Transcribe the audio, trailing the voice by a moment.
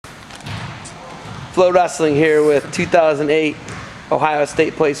Flow Wrestling here with 2008 Ohio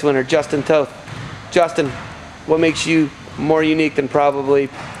State place winner Justin Toth. Justin, what makes you more unique than probably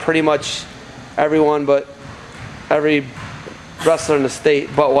pretty much everyone but every wrestler in the state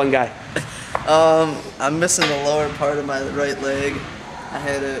but one guy? I'm missing the lower part of my right leg. I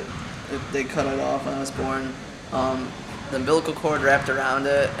had it, they cut it off when I was born. The umbilical cord wrapped around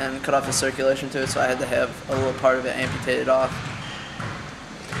it and cut off the circulation to it, so I had to have a little part of it amputated off.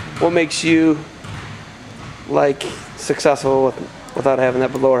 What makes you like successful without having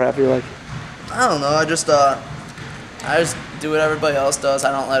that lower half of your leg? I don't know. I just do what everybody else does.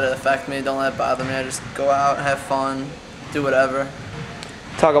 I don't let it affect me. Don't let it bother me. I just go out, have fun, do whatever.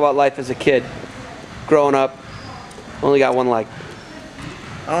 Talk about life as a kid, growing up, only got one leg.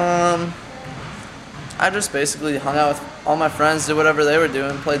 I just basically hung out with all my friends, did whatever they were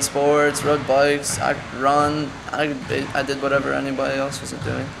doing, played sports, rode bikes, I did whatever anybody else was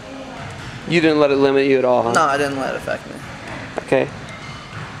doing. You didn't let it limit you at all, huh? No, I didn't let it affect me. Okay.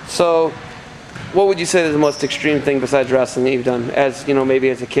 So, what would you say is the most extreme thing besides wrestling that you've done, as you know, maybe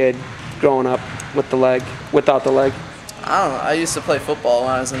as a kid, growing up with the leg, without the leg? I don't know. I used to play football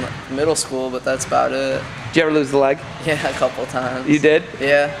when I was in middle school, but that's about it. Did you ever lose the leg? Yeah, a couple times. You did?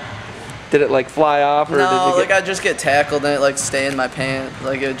 Yeah. Did it like fly off, or no, did I'd just get tackled and it like stay in my pant,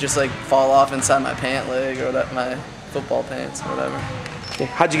 like it would just like fall off inside my pant leg or my football pants or whatever. Okay.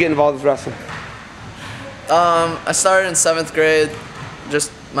 How'd you get involved with wrestling? I started in 7th grade.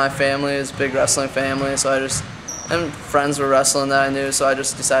 Just my family is a big wrestling family, so and friends were wrestling that I knew, so I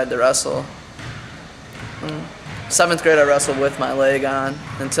just decided to wrestle. 7th grade I wrestled with my leg on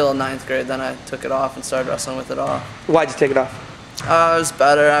until 9th grade, then I took it off and started wrestling with it off. Why'd you take it off? I was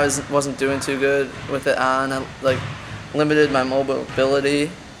better. I wasn't doing too good with it on. I limited my mobility.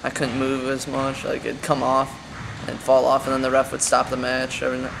 I couldn't move as much. Like it'd come off and fall off, and then the ref would stop the match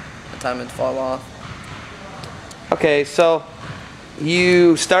every time it'd fall off. Okay, so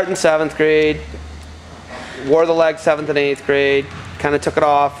you start in 7th grade, wore the leg 7th and 8th grade, kind of took it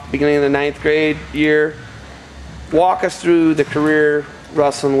off beginning of the 9th grade year. Walk us through the career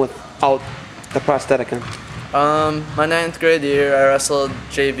wrestling without the prosthetic on. My 9th grade year, I wrestled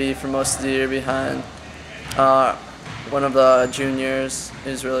JV for most of the year behind one of the juniors.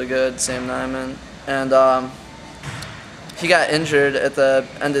 He was really good, Sam Nyman. And he got injured at the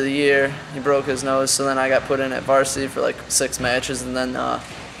end of the year. He broke his nose, so then I got put in at varsity for like 6 matches and then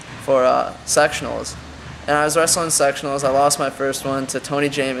for sectionals. And I was wrestling sectionals. I lost my first one to Tony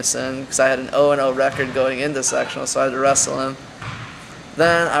Jameson because I had an 0-0 record going into sectionals, so I had to wrestle him.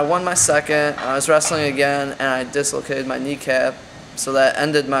 Then I won my second, I was wrestling again, and I dislocated my kneecap, so that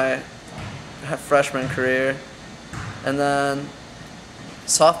ended my freshman career. And then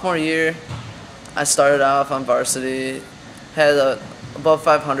sophomore year, I started off on varsity, had a above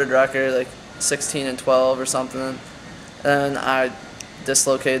 500 record, like 16-12 or something. And I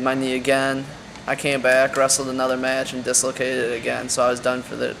dislocated my knee again. I came back, wrestled another match, and dislocated it again, so I was done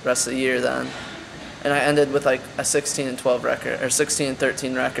for the rest of the year then. And I ended with like a 16-12 record, or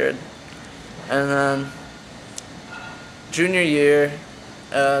 16-13 record. And then junior year,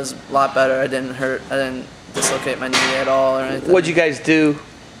 it was a lot better. I didn't dislocate my knee at all or anything. What'd you guys do?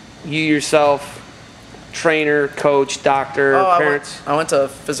 You yourself, trainer, coach, doctor, parents? I went to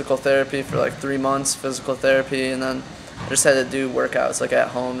physical therapy for like 3 months, physical therapy, and then I just had to do workouts like at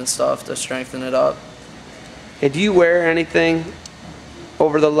home and stuff to strengthen it up. Hey, do you wear anything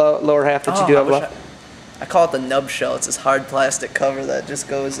over the lower half that you do have left? I call it the nub shell. It's this hard plastic cover that just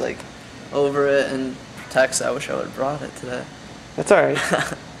goes like over it and protects. I wish I would have brought it today. That's all right.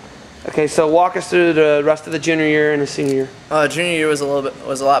 Okay, so walk us through the rest of the junior year and the senior year. Junior year was a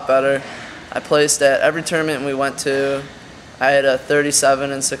lot better. I placed at every tournament we went to. I had a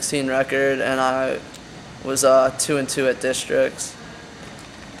 37-16 record, and I was 2-2 at districts.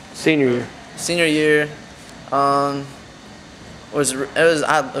 Senior year. Senior year, it was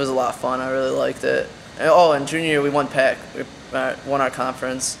a lot of fun. I really liked it. And junior year we won PAC. We won our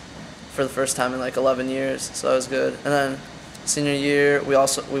conference for the first time in like 11 years, so that was good. And then senior year we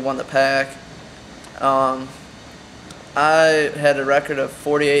won the PAC. I had a record of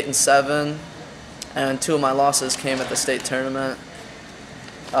 48-7, and 2 of my losses came at the state tournament.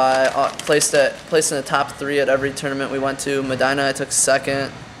 I placed in the top 3 at every tournament we went to. Medina I took 2nd.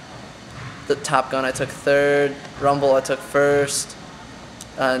 The Top Gun I took 3rd. Rumble I took 1st.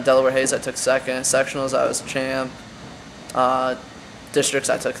 Delaware Hayes I took 2nd. Sectionals I was champ. Districts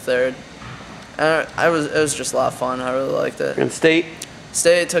I took 3rd. And it was just a lot of fun. I really liked it. And state?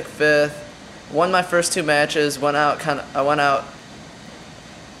 State took 5th. Won my first 2 matches. I went out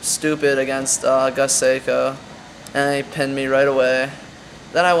stupid against Gus Seiko, and he pinned me right away.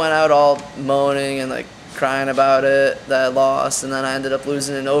 then I went out all moaning and like crying about it that I lost, and then I ended up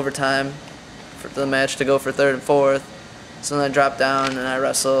losing in overtime for the match to go for third and fourth. So then I dropped down and I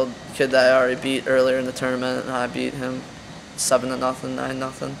wrestled a kid that I already beat earlier in the tournament, and I beat him 7-0,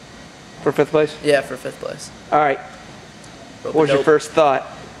 9-0. For 5th place? Yeah, for 5th place. All right. What was your first thought?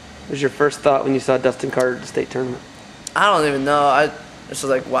 What was your first thought when you saw Dustin Carter at the state tournament? I don't even know. I just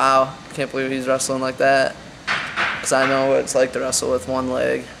was like, wow, I can't believe he's wrestling like that. Because I know what it's like to wrestle with one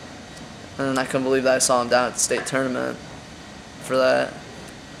leg. And then I couldn't believe that I saw him down at the state tournament for that.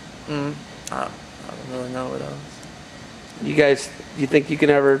 I don't really know what else. You think you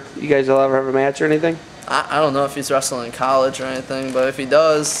guys will ever have a match or anything? I don't know if he's wrestling in college or anything, but if he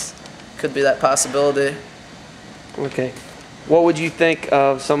does, could be that possibility. Okay. What would you think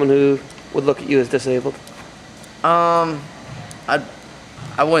of someone who would look at you as disabled? I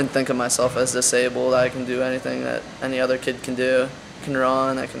wouldn't think of myself as disabled. I can do anything that any other kid can do. I can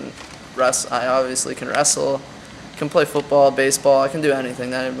run, I can wrestle. I obviously can wrestle. I can play football, baseball. I can do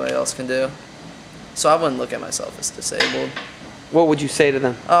anything that anybody else can do. So I wouldn't look at myself as disabled. What would you say to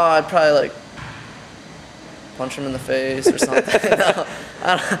them? Oh, I'd probably like punch him in the face or something. No,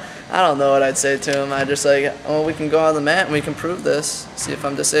 I don't know what I'd say to him. I'd just like, oh, we can go on the mat and we can prove this. See if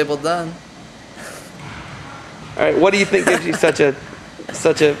I'm disabled then. All right. What do you think gives you such a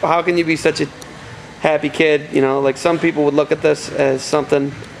how can you be such a happy kid? You know, like some people would look at this as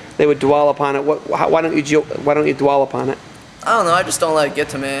something they would dwell upon it. Why don't you dwell upon it? I don't know. I just don't let it get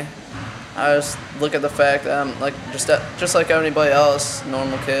to me. I just look at the fact that I'm like just like anybody else,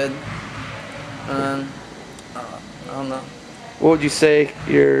 normal kid. And I don't know. What would you say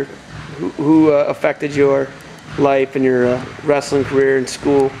who affected your life and your wrestling career and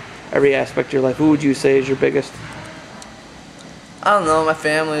school, every aspect of your life? Who would you say is your biggest? I don't know. My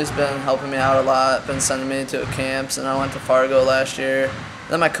family's been helping me out a lot. Been sending me to camps, and I went to Fargo last year.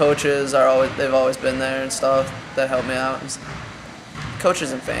 Then my coaches they've always been there and stuff that help me out.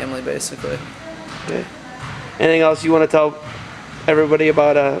 Coaches and family, basically. Okay. Anything else you want to tell everybody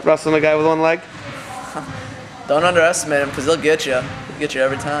about wrestling a guy with one leg? Don't underestimate him because he'll get you. He'll get you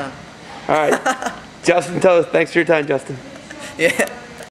every time. All right. Justin Toth, thanks for your time, Justin. Yeah.